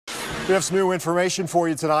We have some new information for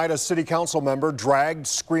you tonight. A city council member dragged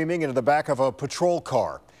screaming into the back of a patrol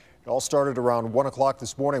car. It all started around 1 o'clock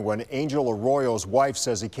this morning when Angel Arroyo's wife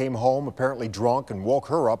says he came home apparently drunk and woke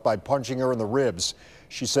her up by punching her in the ribs.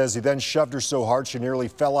 She says he then shoved her so hard she nearly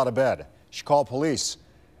fell out of bed. She called police,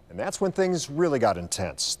 and that's when things really got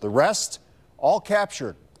intense. The rest, all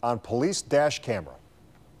captured on police dash camera.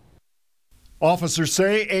 Officers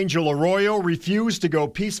say Angel Arroyo refused to go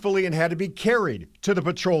peacefully and had to be carried to the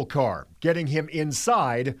patrol car. Getting him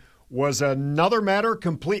inside was another matter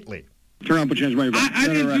completely. Turn around, put your hands behind your back.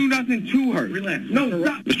 I didn't do nothing to her. Relax. No,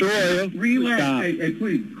 stop. Mr. Arroyo, Relax. stop. Hey,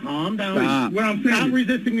 please, calm down. Stop. What I'm saying, stop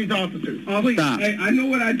resisting these officers. Please. Stop. Hey, I know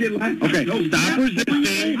what I did last time. Okay, No, stop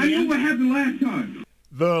resisting. I know what happened last time.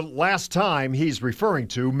 The last time he's referring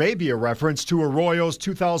to may be a reference to Arroyo's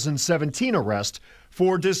 2017 arrest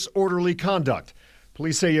for disorderly conduct.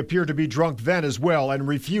 Police say he appeared to be drunk then as well and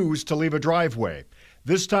refused to leave a driveway.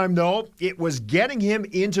 This time, though, it was getting him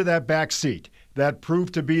into that back seat that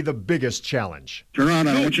proved to be the biggest challenge. Turn around,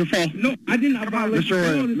 I don't want your fall. No, I did not violate Mr.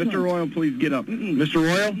 Arroyo, Mr. Arroyo, please get up. Mr.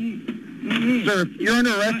 Arroyo? Sir, you're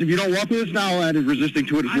under arrest. If you don't walk with us now, I'll add resisting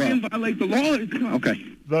to it as I well. didn't violate the law this time. Okay.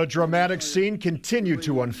 The dramatic scene continued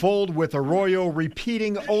to unfold, with Arroyo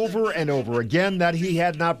repeating over and over again that he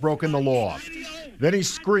had not broken the law. Then he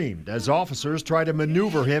screamed as officers tried to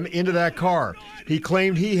maneuver him into that car. He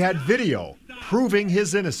claimed he had video proving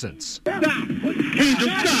his innocence. Stop. Angel,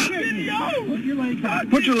 stop.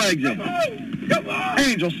 Put your legs in. Come on.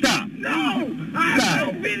 Angel, stop. No. I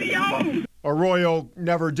have no video. Arroyo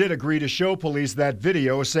never did agree to show police that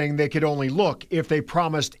video, saying they could only look if they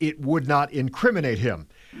promised it would not incriminate him.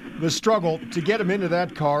 The struggle to get him into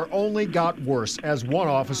that car only got worse as one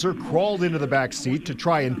officer crawled into the back seat to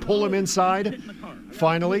try and pull him inside.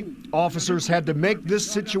 Finally, officers had to make this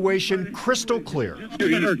situation crystal clear.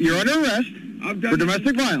 You're under arrest for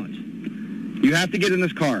domestic violence. You have to get in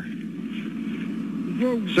this car.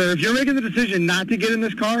 Sir, if you're making the decision not to get in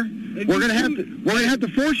this car, we're gonna have to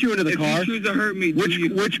force you into the car, If you choose to hurt me,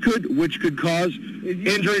 which could cause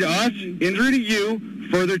injury to us, injury to you,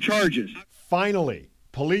 further charges. Finally,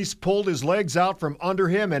 police pulled his legs out from under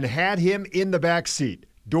him and had him in the back seat,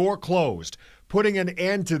 door closed, putting an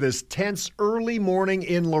end to this tense early morning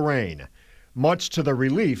in Lorain, much to the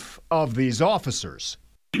relief of these officers.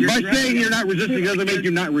 By saying you're not resisting doesn't make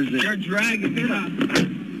you not resist. You're dragging it up.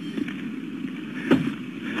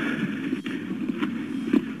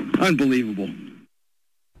 Unbelievable.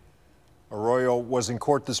 Arroyo was in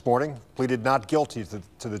court this morning, pleaded not guilty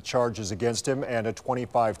to the charges against him, and a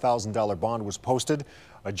 $25,000 bond was posted.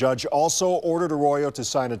 A judge also ordered Arroyo to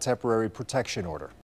sign a temporary protection order.